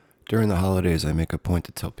During the holidays, I make a point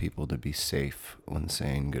to tell people to be safe when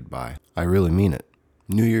saying goodbye. I really mean it.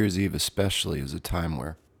 New Year's Eve especially is a time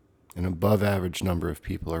where an above average number of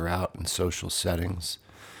people are out in social settings,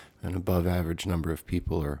 an above average number of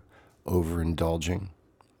people are overindulging,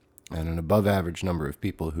 and an above average number of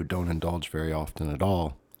people who don't indulge very often at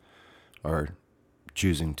all are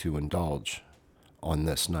choosing to indulge on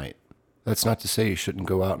this night. That's not to say you shouldn't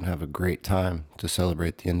go out and have a great time to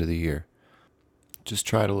celebrate the end of the year. Just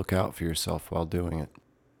try to look out for yourself while doing it.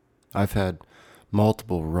 I've had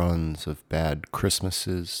multiple runs of bad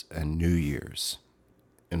Christmases and New Year's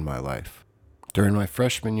in my life. During my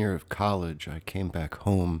freshman year of college, I came back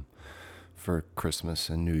home for Christmas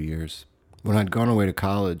and New Year's. When I'd gone away to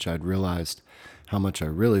college, I'd realized how much I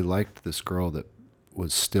really liked this girl that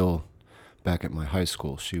was still back at my high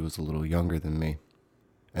school. She was a little younger than me.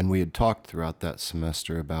 And we had talked throughout that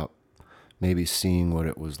semester about maybe seeing what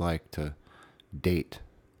it was like to date,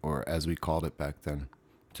 or as we called it back then,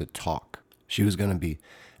 to talk. She was going to be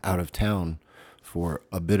out of town for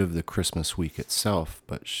a bit of the Christmas week itself,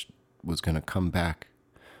 but she was going to come back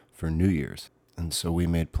for New Year's. And so we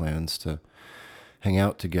made plans to hang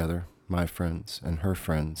out together, my friends and her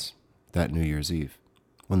friends, that New Year's Eve.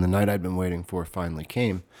 When the night I'd been waiting for finally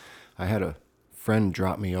came, I had a friend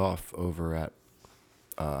drop me off over at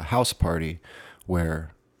a house party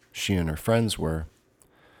where she and her friends were,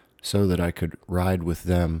 so that I could ride with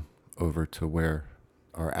them over to where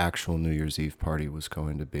our actual New Year's Eve party was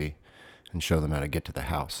going to be and show them how to get to the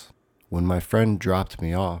house. When my friend dropped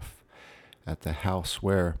me off at the house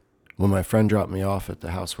where my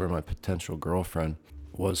potential girlfriend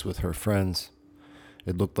was with her friends,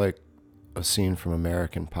 it looked like a scene from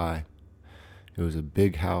American Pie. It was a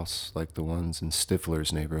big house like the ones in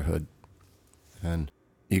Stifler's neighborhood, and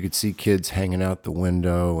you could see kids hanging out the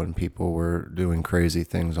window and people were doing crazy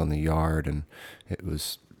things on the yard, and it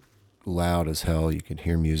was loud as hell. You could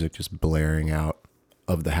hear music just blaring out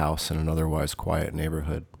of the house in an otherwise quiet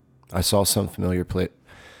neighborhood. I saw some familiar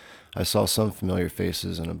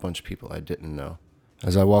faces and a bunch of people I didn't know.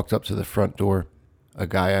 As I walked up to the front door, a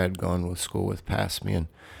guy I had gone with school with passed me, and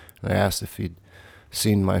I asked if he'd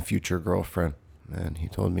seen my future girlfriend, and he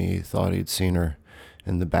told me he thought he'd seen her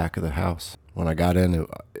in the back of the house. When I got in,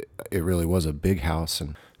 it really was a big house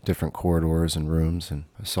and different corridors and rooms, and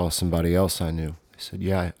I saw somebody else I knew. I said,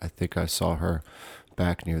 yeah, I think I saw her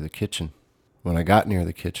back near the kitchen. When I got near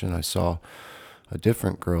the kitchen, I saw a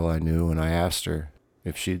different girl I knew, and I asked her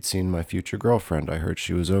if she'd seen my future girlfriend. I heard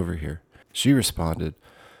she was over here. She responded,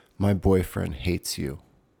 my boyfriend hates you,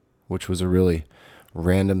 which was a really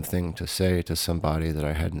random thing to say to somebody that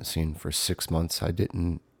I hadn't seen for 6 months. I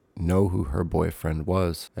didn't know who her boyfriend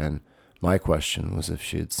was, and my question was if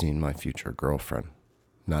she had seen my future girlfriend,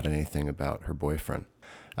 not anything about her boyfriend.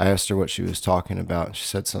 I asked her what she was talking about, and she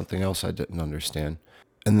said something else I didn't understand.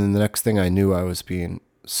 And then the next thing I knew, I was being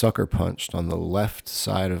sucker punched on the left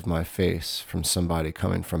side of my face from somebody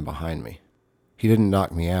coming from behind me. He didn't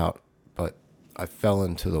knock me out, but I fell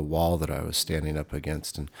into the wall that I was standing up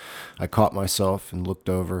against, and I caught myself and looked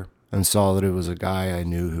over and saw that it was a guy I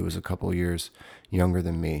knew who was a couple years younger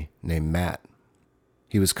than me, named Matt.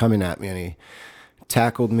 He was coming at me, and he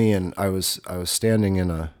tackled me, and I was standing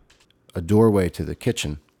in a doorway to the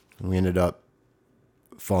kitchen, and we ended up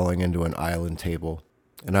falling into an island table,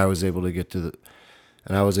 and I was able to get the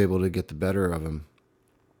better of him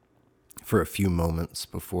for a few moments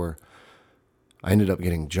before I ended up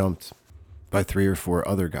getting jumped by 3 or 4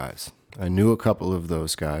 other guys. I knew a couple of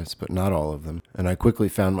those guys, but not all of them, and I quickly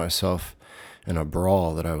found myself in a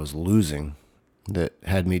brawl that I was losing, that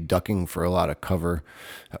had me ducking for a lot of cover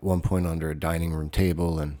at one point under a dining room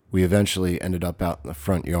table, and we eventually ended up out in the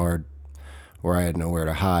front yard where I had nowhere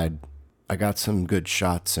to hide. I got some good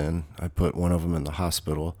shots in. I put one of them in the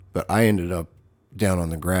hospital, but I ended up down on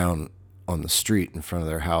the ground on the street in front of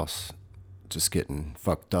their house, just getting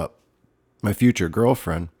fucked up. My future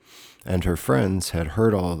girlfriend and her friends had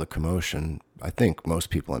heard all of the commotion. I think most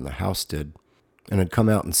people in the house did, and had come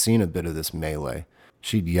out and seen a bit of this melee.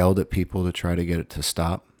 She'd yelled at people to try to get it to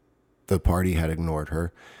stop. The party had ignored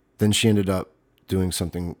her. Then she ended up doing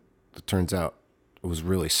something that turns out was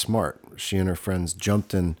really smart. She and her friends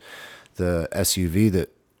jumped in the SUV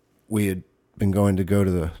that we had been going to go to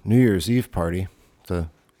the New Year's Eve party, the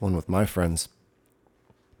one with my friends,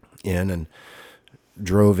 in, and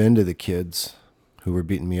drove into the kids who were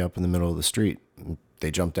beating me up in the middle of the street. They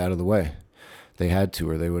jumped out of the way. They had to,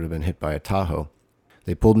 or they would have been hit by a Tahoe.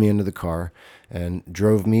 They pulled me into the car and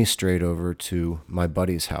drove me straight over to my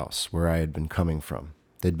buddy's house where I had been coming from.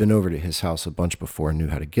 They'd been over to his house a bunch before and knew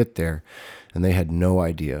how to get there, and they had no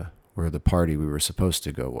idea where the party we were supposed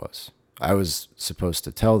to go was. I was supposed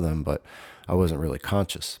to tell them, but I wasn't really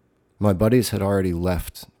conscious. My buddies had already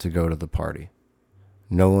left to go to the party.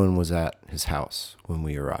 No one was at his house when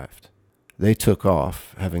we arrived. They took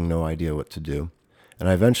off, having no idea what to do, and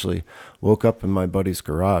I eventually woke up in my buddy's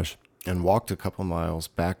garage and walked a couple miles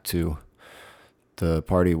back to the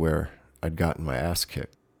party where I'd gotten my ass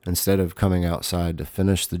kicked. Instead of coming outside to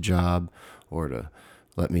finish the job or to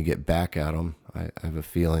let me get back at them, I have a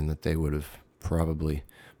feeling that they would have probably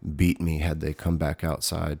beat me had they come back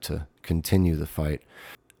outside to continue the fight.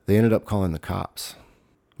 They ended up calling the cops.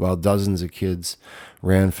 While dozens of kids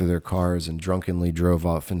ran for their cars and drunkenly drove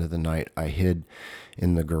off into the night, I hid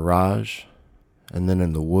in the garage and then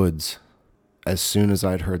in the woods as soon as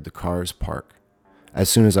I'd heard the cars park. As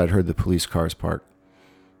soon as I'd heard the police cars park,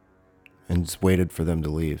 and just waited for them to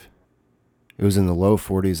leave. It was in the low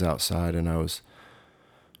 40s outside, and I was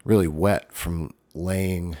really wet from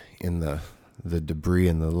laying in the debris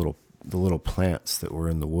and the little plants that were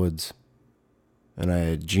in the woods. And I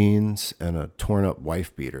had jeans and a torn up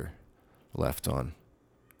wife beater left on.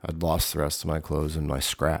 I'd lost the rest of my clothes and my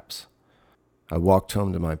scraps. I walked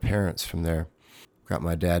home to my parents from there, got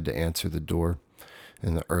my dad to answer the door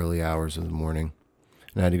in the early hours of the morning,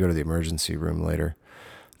 and I had to go to the emergency room later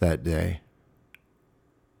that day.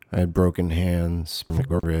 I had broken hands,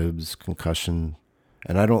 ribs, concussion,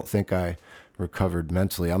 and I don't think I recovered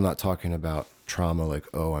mentally. I'm not talking about trauma like,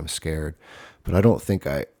 oh, I'm scared, but I don't think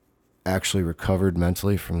I actually recovered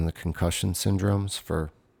mentally from the concussion syndromes for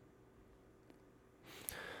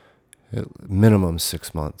minimum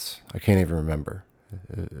 6 months. I can't even remember.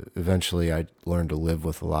 Eventually, I learned to live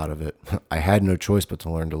with a lot of it. I had no choice but to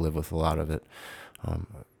learn to live with a lot of it.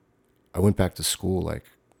 I went back to school like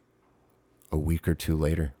a week or two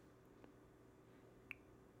later.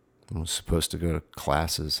 I was supposed to go to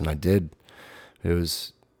classes, and I did. It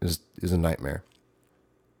was a nightmare.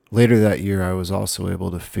 Later that year, I was also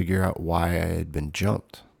able to figure out why I had been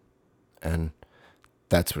jumped. And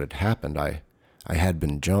that's what had happened. I had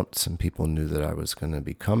been jumped. Some people knew that I was going to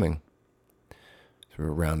be coming through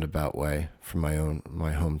a roundabout way from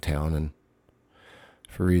my hometown, and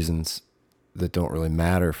for reasons that don't really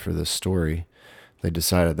matter for this story, they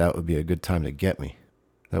decided that would be a good time to get me.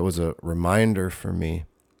 That was a reminder for me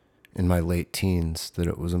in my late teens that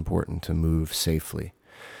it was important to move safely.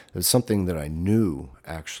 It was something that I knew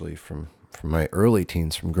actually from my early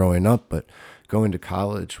teens, from growing up, but going to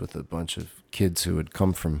college with a bunch of kids who had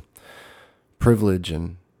come from privilege,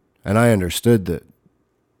 and I understood that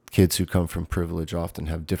kids who come from privilege often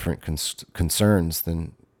have different concerns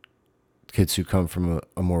than kids who come from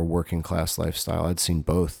a more working class lifestyle. I'd seen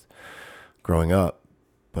both growing up,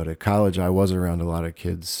 but at college I was around a lot of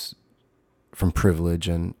kids from privilege,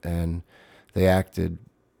 and they acted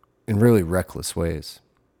in really reckless ways.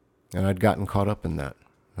 And I'd gotten caught up in that.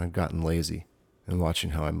 I'd gotten lazy in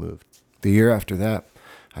watching how I moved. The year after that,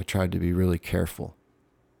 I tried to be really careful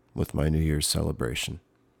with my New Year's celebration.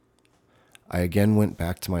 I again went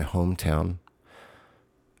back to my hometown,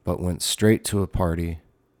 but went straight to a party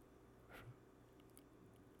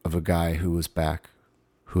of a guy who was back,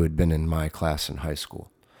 who had been in my class in high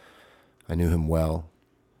school. I knew him well,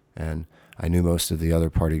 and I knew most of the other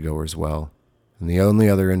partygoers well, and the only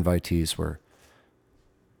other invitees were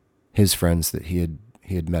his friends that he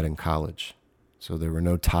had met in college. So there were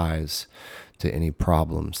no ties to any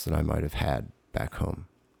problems that I might have had back home.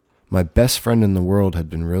 My best friend in the world had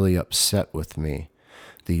been really upset with me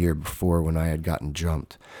the year before when I had gotten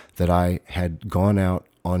jumped, that I had gone out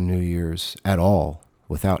on New Year's at all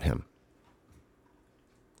without him.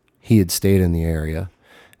 He had stayed in the area.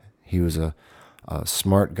 He was a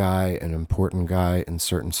smart guy, an important guy in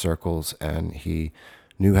certain circles, and he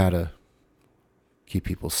knew how to keep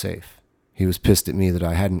people safe. He was pissed at me that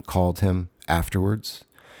I hadn't called him afterwards,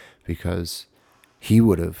 because he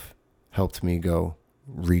would have helped me go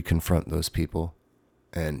reconfront those people.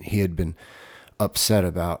 And he had been upset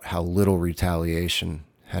about how little retaliation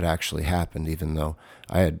had actually happened, even though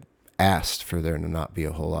I had asked for there to not be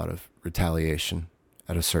a whole lot of retaliation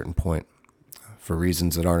at a certain point for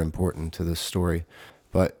reasons that aren't important to this story.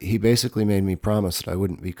 But he basically made me promise that I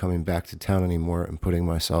wouldn't be coming back to town anymore and putting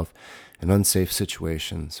myself in unsafe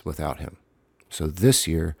situations without him. So this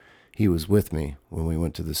year, he was with me when we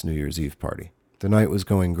went to this New Year's Eve party. The night was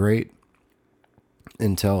going great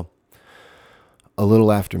until a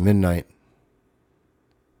little after midnight,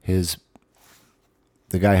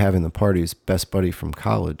 the guy having the party's best buddy from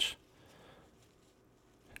college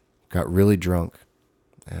got really drunk,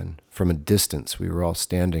 and from a distance, we were all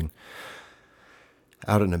standing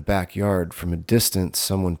out in a backyard. From a distance,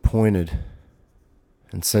 someone pointed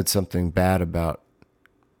and said something bad about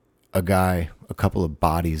a guy, a couple of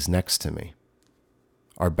bodies next to me.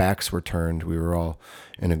 Our backs were turned. We were all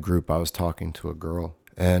in a group. I was talking to a girl,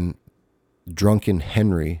 and Drunken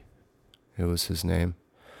Henry, it was his name,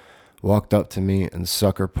 walked up to me and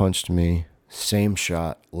sucker punched me, same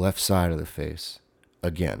shot, left side of the face,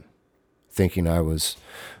 again, thinking I was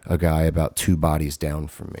a guy about 2 bodies down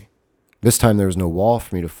from me. This time there was no wall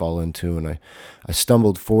for me to fall into, and I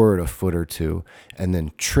stumbled forward a foot or two and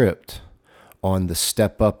then tripped on the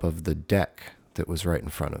step up of the deck that was right in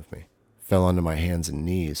front of me. Fell onto my hands and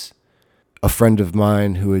knees. A friend of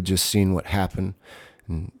mine who had just seen what happened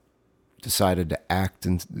and decided to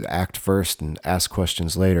act first and ask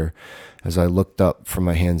questions later, as I looked up from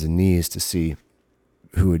my hands and knees to see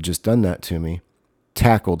who had just done that to me,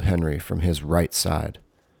 tackled Henry from his right side.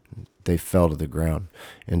 They fell to the ground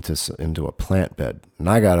into a plant bed. And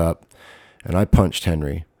I got up and I punched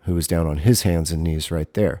Henry, who was down on his hands and knees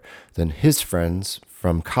right there. Then his friends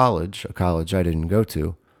from college, a college I didn't go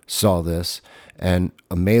to, saw this, and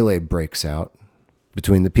a melee breaks out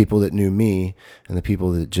between the people that knew me and the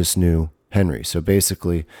people that just knew Henry. So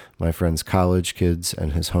basically, my friend's college kids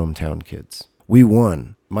and his hometown kids. We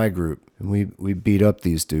won, my group, and we beat up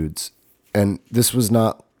these dudes. And this was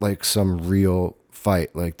not like some real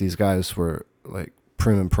fight. Like, these guys were like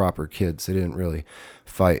prim and proper kids. They didn't really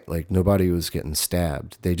fight. Like, nobody was getting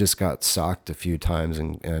stabbed. They just got socked a few times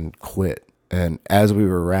and quit. And as we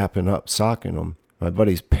were wrapping up socking them, my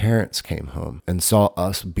buddy's parents came home and saw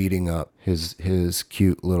us beating up his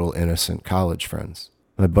cute little innocent college friends.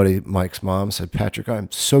 My buddy Mike's mom said, "Patrick,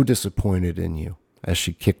 I'm so disappointed in you," as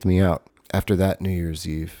she kicked me out. After that New Year's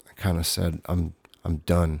Eve, I kind of said, I'm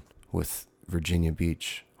done with Virginia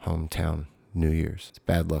Beach, hometown New Year's. It's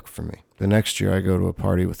bad luck for me. The next year I go to a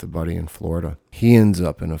party with a buddy in Florida. He ends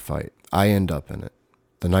up in a fight. I end up in it.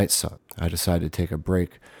 The night sucked. I decided to take a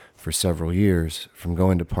break for several years from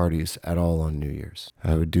going to parties at all on New Year's.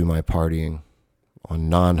 I would do my partying on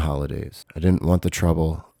non-holidays. I didn't want the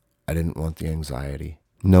trouble. I didn't want the anxiety.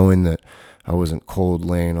 Knowing that I wasn't cold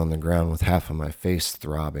laying on the ground with half of my face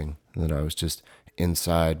throbbing, and that I was just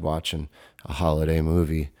inside watching a holiday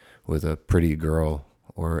movie with a pretty girl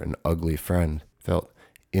or an ugly friend, felt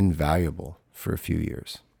invaluable for a few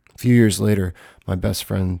years. A few years later, my best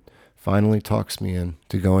friend finally talks me in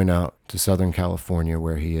to going out to Southern California,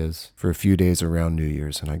 where he is, for a few days around New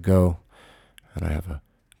Year's. And I go, and I have a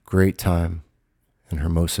great time in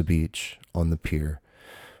Hermosa Beach on the pier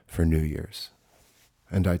for New Year's.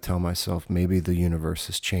 And I tell myself, maybe the universe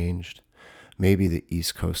has changed. Maybe the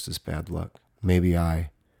East Coast is bad luck. Maybe I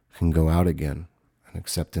can go out again and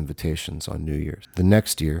accept invitations on New Year's. The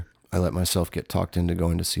next year, I let myself get talked into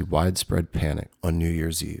going to see Widespread Panic on New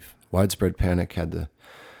Year's Eve. Widespread Panic had the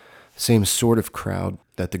same sort of crowd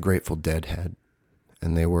that the Grateful Dead had,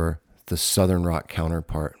 and they were the Southern rock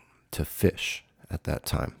counterpart to Phish at that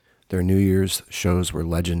time. Their New Year's shows were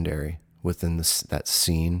legendary within that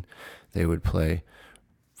scene. They would play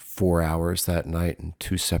 4 hours that night in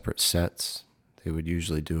 2 separate sets. They would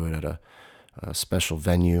usually do it at a special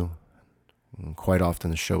venue. And quite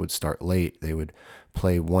often the show would start late. They would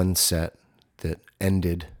play one set that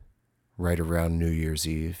ended right around New Year's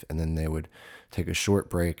Eve, and then they would take a short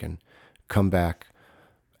break and come back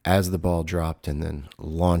as the ball dropped and then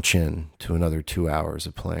launch in to another 2 hours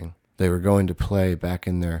of playing. They were going to play back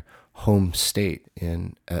in their home state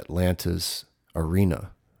in Atlanta's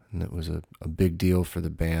arena, and it was a big deal for the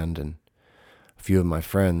band, and a few of my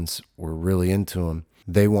friends were really into them.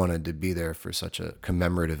 They wanted to be there for such a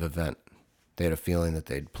commemorative event. They had a feeling that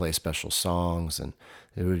they'd play special songs and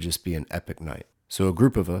it would just be an epic night. So a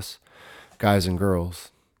group of us, guys and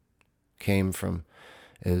girls, came from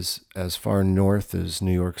as far north as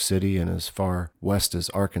New York City and as far west as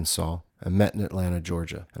Arkansas, and met in Atlanta,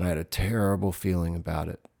 Georgia. And I had a terrible feeling about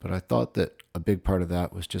it, but I thought that a big part of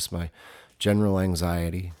that was just my general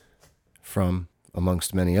anxiety from,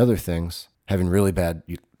 amongst many other things, having really bad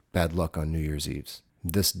luck on New Year's Eves.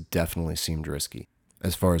 This definitely seemed risky.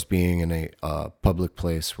 As far as being in a public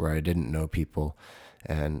place where I didn't know people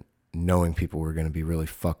and knowing people were going to be really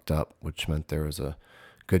fucked up, which meant there was a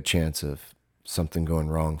good chance of something going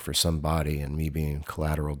wrong for somebody and me being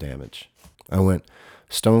collateral damage. I went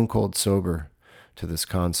stone cold sober to this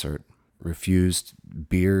concert, refused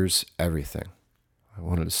beers, everything. I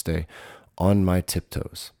wanted to stay on my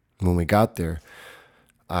tiptoes. When we got there,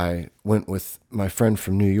 I went with my friend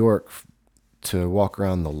from New York to walk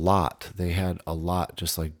around the lot. They had a lot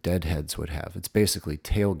just like Deadheads would have. It's basically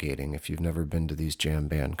tailgating if you've never been to these jam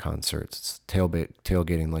band concerts. It's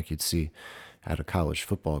tailgating like you'd see at a college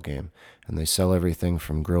football game. And they sell everything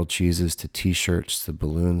from grilled cheeses to t-shirts to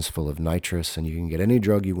balloons full of nitrous, and you can get any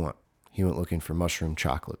drug you want. He went looking for mushroom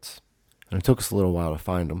chocolates. And it took us a little while to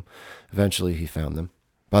find them. Eventually, he found them.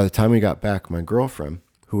 By the time we got back, my girlfriend,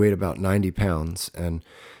 who weighed about 90 pounds and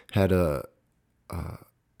had a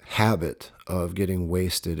habit of getting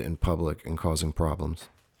wasted in public and causing problems,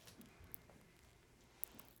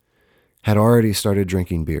 had already started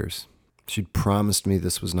drinking beers. She'd promised me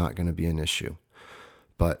this was not going to be an issue.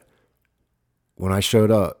 But when I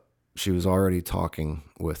showed up, she was already talking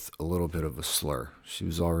with a little bit of a slur. She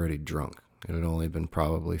was already drunk. It had only been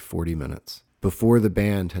probably 40 minutes. Before the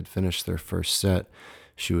band had finished their first set,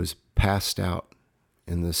 she was passed out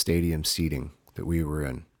in the stadium seating that we were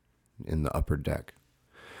in the upper deck.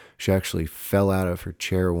 She actually fell out of her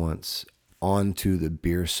chair once onto the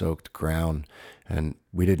beer-soaked ground, and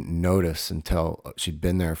we didn't notice until she'd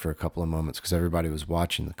been there for a couple of moments because everybody was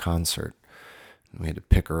watching the concert. We had to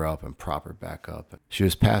pick her up and prop her back up. She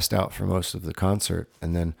was passed out for most of the concert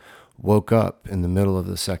and then woke up in the middle of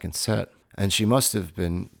the second set. And she must have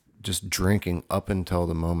been just drinking up until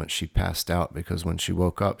the moment she passed out, because when she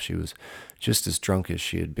woke up, she was just as drunk as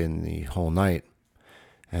she had been the whole night,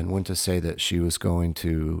 and went to say that she was going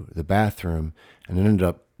to the bathroom and ended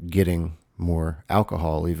up getting more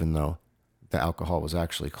alcohol, even though the alcohol was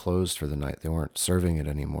actually closed for the night. They weren't serving it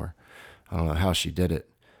anymore. I don't know how she did it.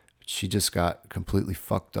 She just got completely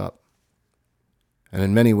fucked up. And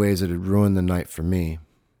in many ways, it had ruined the night for me.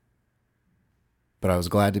 But I was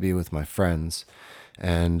glad to be with my friends,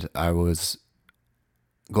 and I was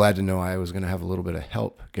glad to know I was going to have a little bit of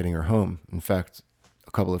help getting her home. In fact,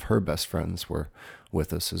 a couple of her best friends were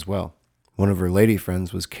with us as well. One of her lady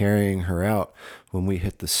friends was carrying her out when we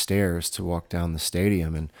hit the stairs to walk down the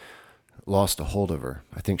stadium and lost a hold of her.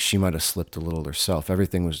 I think she might have slipped a little herself.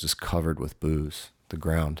 Everything was just covered with booze, the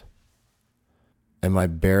ground. And my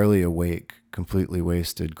barely awake, completely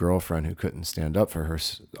wasted girlfriend, who couldn't stand up for her,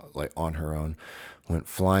 like on her own, went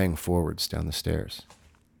flying forwards down the stairs.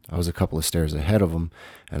 I was a couple of stairs ahead of them,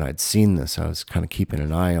 and I'd seen this. I was kind of keeping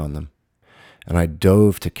an eye on them. And I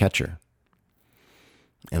dove to catch her.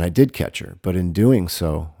 And I did catch her, but in doing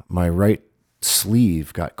so, my right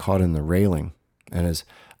sleeve got caught in the railing. And as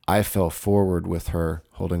I fell forward with her,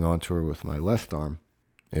 holding onto her with my left arm,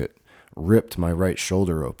 it ripped my right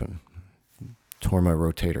shoulder open, tore my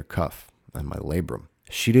rotator cuff and my labrum.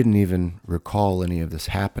 She didn't even recall any of this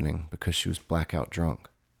happening because she was blackout drunk.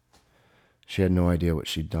 She had no idea what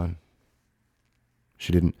she'd done.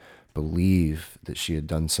 She didn't believe that she had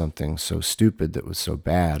done something so stupid that was so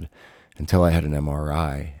bad until I had an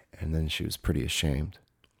MRI, and then she was pretty ashamed.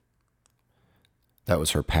 That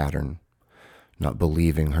was her pattern, not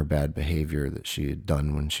believing her bad behavior that she had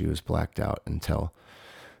done when she was blacked out until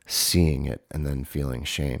seeing it and then feeling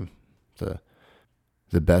shame.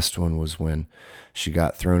 The best one was when she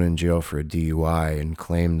got thrown in jail for a DUI and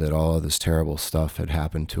claimed that all of this terrible stuff had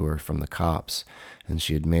happened to her from the cops, and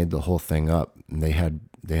she had made the whole thing up. And they had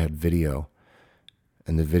video,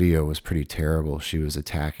 and the video was pretty terrible. She was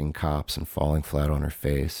attacking cops and falling flat on her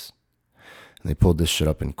face. And they pulled this shit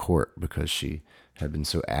up in court because she had been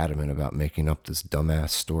so adamant about making up this dumbass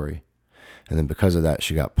story. And then because of that,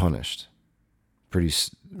 she got punished pretty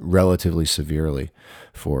relatively severely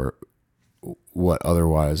for what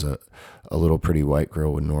otherwise a little pretty white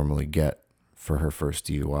girl would normally get for her first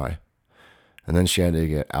DUI. And then she had to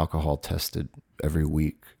get alcohol tested every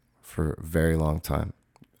week for a very long time.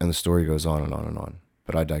 And the story goes on and on and on.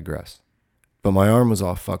 But I digress. But my arm was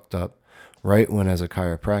all fucked up right when, as a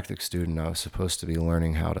chiropractic student, I was supposed to be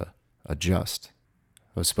learning how to adjust.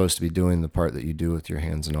 I was supposed to be doing the part that you do with your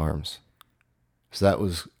hands and arms. So that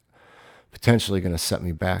was potentially going to set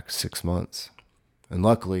me back 6 months. And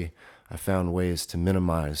luckily, I found ways to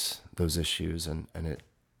minimize those issues, and it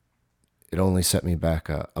only set me back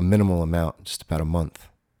a minimal amount, just about a month.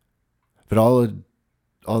 But all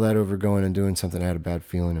that over going and doing something I had a bad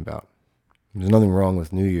feeling about. There's nothing wrong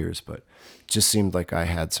with New Year's, but it just seemed like I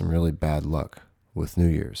had some really bad luck with New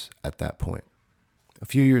Year's at that point. A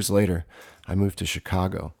few years later, I moved to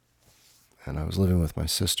Chicago, and I was living with my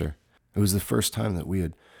sister. It was the first time that we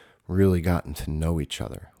had really gotten to know each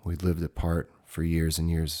other. We'd lived apart for years and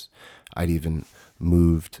years. I'd even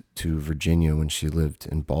moved to Virginia when she lived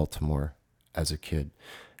in Baltimore as a kid.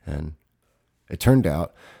 And it turned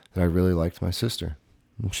out that I really liked my sister.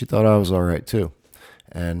 And she thought I was all right too.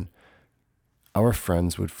 And our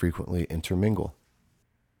friends would frequently intermingle.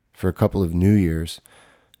 For a couple of New Year's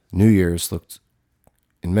looked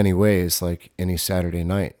in many ways like any Saturday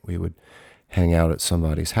night. We would hang out at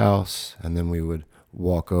somebody's house, and then we would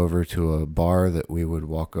walk over to a bar that we would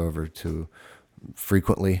walk over to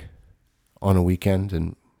frequently on a weekend,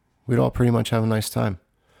 and we'd all pretty much have a nice time.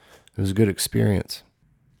 It was a good experience.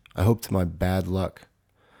 I hope to my bad luck,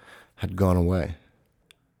 had gone away.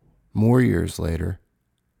 More years later,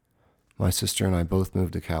 my sister and I both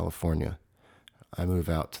moved to California. I moved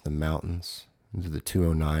out to the mountains, into the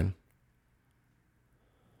 209,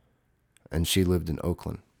 and she lived in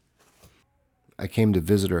Oakland. I came to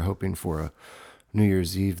visit her hoping for a New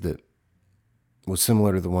Year's Eve that was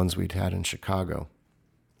similar to the ones we'd had in Chicago.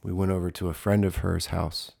 We went over to a friend of hers'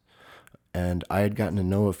 house, and I had gotten to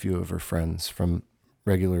know a few of her friends from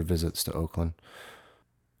regular visits to Oakland.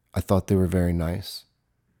 I thought they were very nice.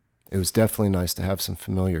 It was definitely nice to have some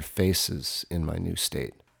familiar faces in my new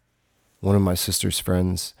state. One of my sister's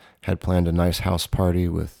friends had planned a nice house party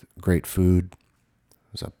with great food.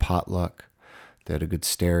 It was a potluck. They had a good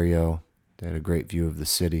stereo. They had a great view of the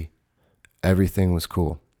city. Everything was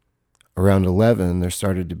cool. Around 11, there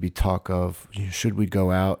started to be talk of, should we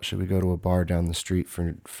go out? Should we go to a bar down the street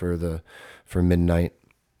for midnight?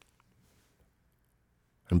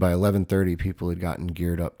 And by 11:30, people had gotten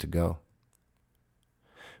geared up to go.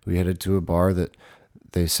 We headed to a bar that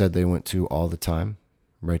they said they went to all the time,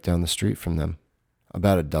 right down the street from them.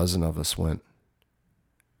 About a dozen of us went.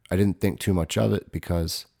 I didn't think too much of it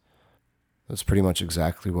because that's pretty much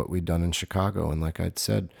exactly what we'd done in Chicago. And like I'd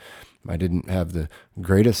said, I didn't have the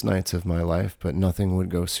greatest nights of my life, but nothing would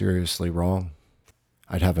go seriously wrong.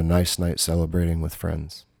 I'd have a nice night celebrating with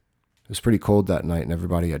friends. It was pretty cold that night and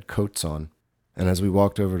everybody had coats on. And as we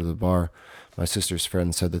walked over to the bar, my sister's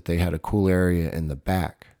friend said that they had a cool area in the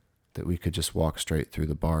back that we could just walk straight through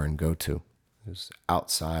the bar and go to. It was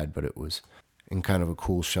outside, but it was in kind of a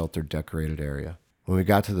cool, sheltered, decorated area. When we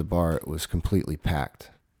got to the bar, it was completely packed.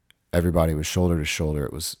 Everybody was shoulder to shoulder.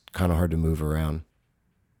 It was kind of hard to move around.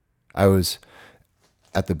 I was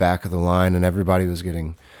at the back of the line, and everybody was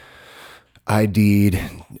getting ID'd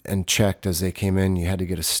and checked as they came in. You had to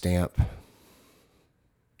get a stamp.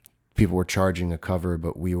 People were charging a cover,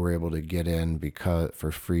 but we were able to get in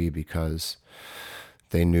for free because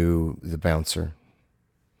they knew the bouncer.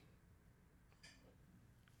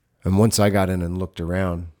 And once I got in and looked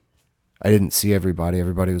around, I didn't see everybody.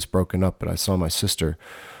 Everybody was broken up, but I saw my sister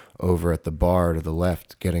over at the bar to the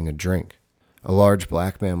left getting a drink. A large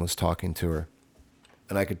black man was talking to her,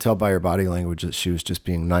 and I could tell by her body language that she was just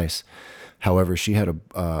being nice. However, she had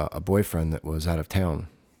a boyfriend that was out of town,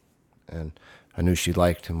 and I knew she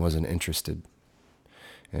liked and wasn't interested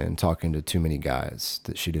in talking to too many guys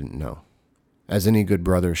that she didn't know. As any good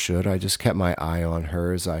brother should, I just kept my eye on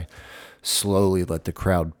her as I slowly let the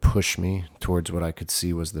crowd push me towards what I could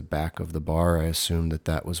see was the back of the bar. I assumed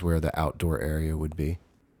that was where the outdoor area would be.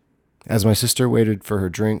 As my sister waited for her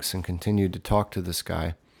drinks and continued to talk to this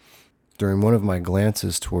guy, during one of my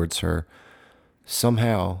glances towards her,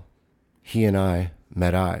 somehow he and I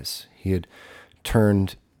met eyes. He had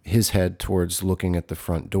turned his head towards looking at the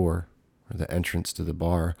front door, or the entrance to the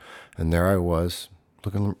bar, and there I was,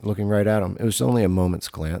 looking right at him. It was only a moment's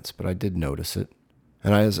glance, but I did notice it.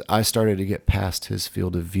 And as I started to get past his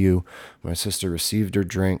field of view, my sister received her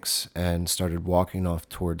drinks and started walking off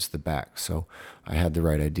towards the back, so I had the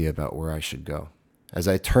right idea about where I should go. As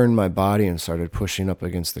I turned my body and started pushing up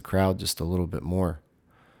against the crowd just a little bit more,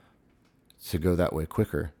 to go that way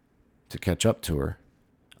quicker, to catch up to her,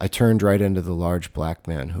 I turned right into the large black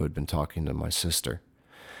man who had been talking to my sister.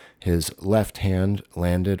 His left hand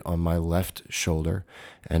landed on my left shoulder,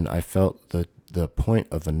 and I felt the point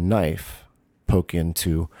of a knife poke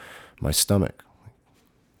into my stomach,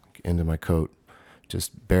 into my coat,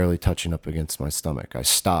 just barely touching up against my stomach. I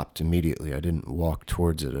stopped immediately. I didn't walk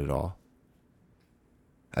towards it at all.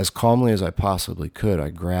 As calmly as I possibly could, I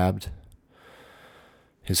grabbed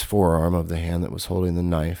his forearm of the hand that was holding the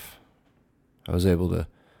knife. I was able to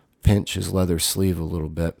pinch his leather sleeve a little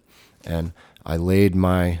bit, and I laid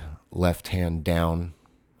my left hand down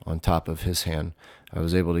on top of his hand. I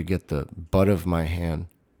was able to get the butt of my hand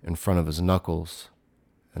in front of his knuckles,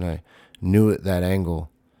 and I knew at that angle,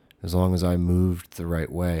 as long as I moved the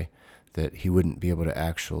right way, that he wouldn't be able to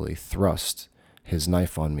actually thrust his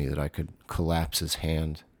knife on me, that I could collapse his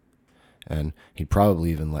hand, and he'd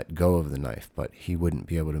probably even let go of the knife, but he wouldn't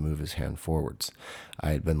be able to move his hand forwards.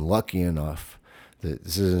 I had been lucky enough that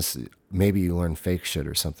this is, maybe you learn fake shit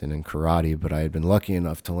or something in karate, but I had been lucky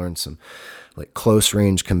enough to learn some like close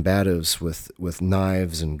range combatives with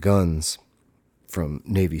knives and guns from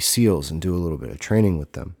Navy SEALs and do a little bit of training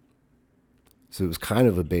with them. So it was kind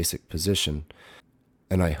of a basic position.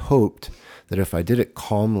 And I hoped that if I did it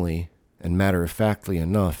calmly and matter-of-factly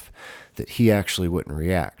enough, that he actually wouldn't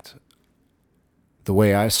react. The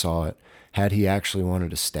way I saw it, had he actually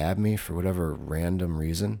wanted to stab me for whatever random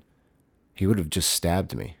reason, he would have just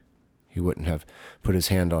stabbed me. He wouldn't have put his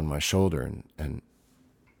hand on my shoulder and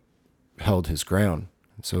held his ground.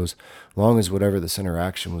 So as long as whatever this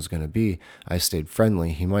interaction was going to be, I stayed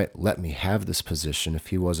friendly, he might let me have this position if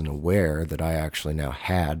he wasn't aware that I actually now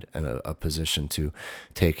had a position to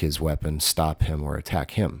take his weapon, stop him, or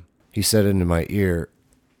attack him. He said into my ear,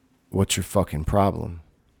 "What's your fucking problem?"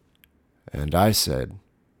 And I said,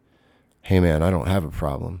 "Hey man, I don't have a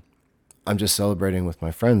problem. I'm just celebrating with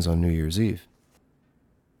my friends on New Year's Eve."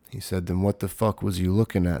 He said, "Then what the fuck was you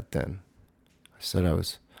looking at then?" I said, "I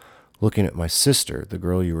was looking at my sister, the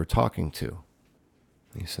girl you were talking to."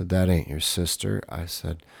 He said, "That ain't your sister." I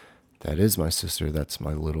said, "That is my sister. That's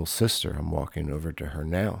my little sister. I'm walking over to her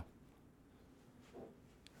now."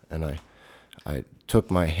 And I took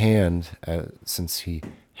my hand, since he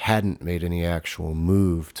hadn't made any actual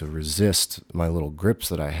move to resist my little grips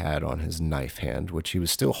that I had on his knife hand, which he was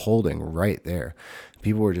still holding right there.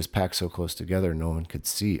 People were just packed so close together no one could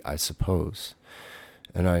see, I suppose.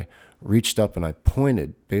 And I reached up and I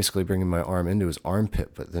pointed, basically bringing my arm into his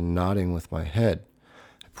armpit, but then nodding with my head.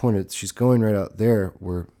 I pointed, "She's going right out there.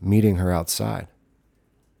 We're meeting her outside.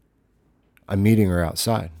 I'm meeting her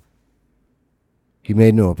outside." He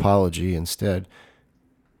made no apology. Instead,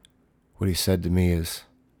 what he said to me is,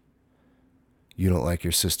 "You don't like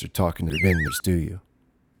your sister talking to the vendors, do you?"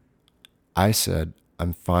 I said,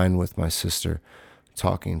 "I'm fine with my sister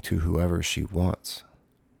talking to whoever she wants."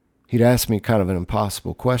 He'd asked me kind of an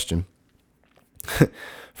impossible question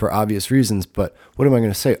for obvious reasons, but what am I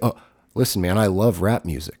going to say? "Oh, listen, man, I love rap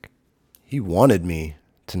music." He wanted me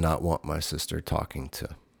to not want my sister talking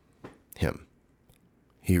to him.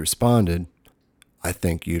 He responded, "I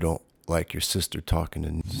think you don't like your sister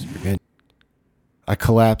talking to." I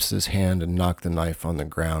collapsed his hand and knocked the knife on the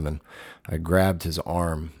ground, and I grabbed his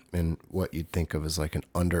arm in what you'd think of as like an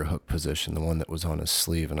underhook position, the one that was on his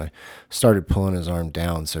sleeve, and I started pulling his arm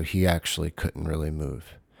down so he actually couldn't really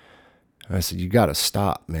move. And I said, "You got to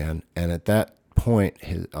stop, man." And at that point,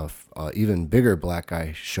 his even bigger black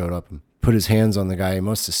guy showed up and put his hands on the guy. He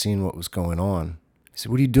must have seen what was going on. He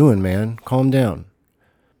said, "What are you doing, man? Calm down."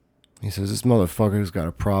 He says, "This motherfucker's got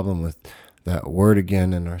a problem with that word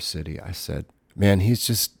again in our city." I said, "Man, he's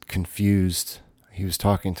just confused. He was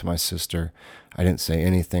talking to my sister. I didn't say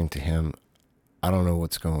anything to him. I don't know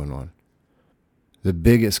what's going on." The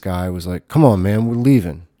biggest guy was like, "Come on, man, we're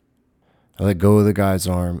leaving." I let go of the guy's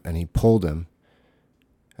arm and he pulled him.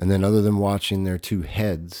 And then other than watching their two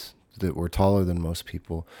heads that were taller than most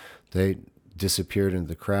people, they disappeared into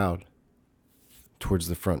the crowd towards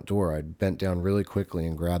the front door. I bent down really quickly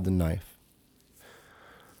and grabbed the knife,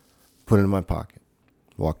 put it in my pocket,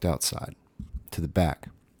 walked outside to the back.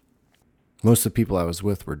 Most of the people I was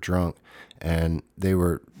with were drunk, and they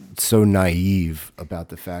were so naive about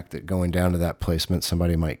the fact that going down to that place meant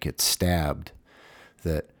somebody might get stabbed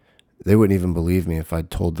that they wouldn't even believe me if I'd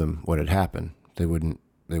told them what had happened. They wouldn't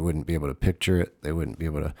be able to picture it. They wouldn't be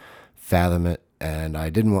able to fathom it. And I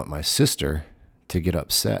didn't want my sister to get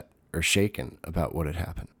upset or shaken about what had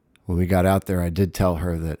happened. When we got out there, I did tell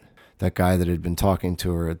her that that guy that had been talking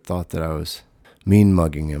to her had thought that I was mean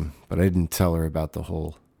mugging him, but I didn't tell her about the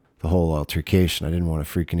whole altercation. I didn't want to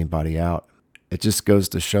freak anybody out. It just goes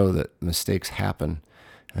to show that mistakes happen,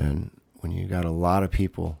 and when you got a lot of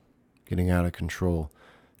people getting out of control,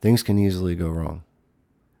 things can easily go wrong.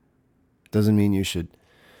 It doesn't mean you should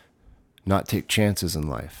not take chances in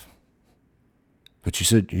life, but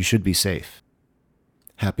you should be safe.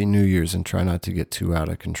 Happy New Year's, and try not to get too out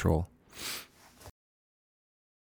of control.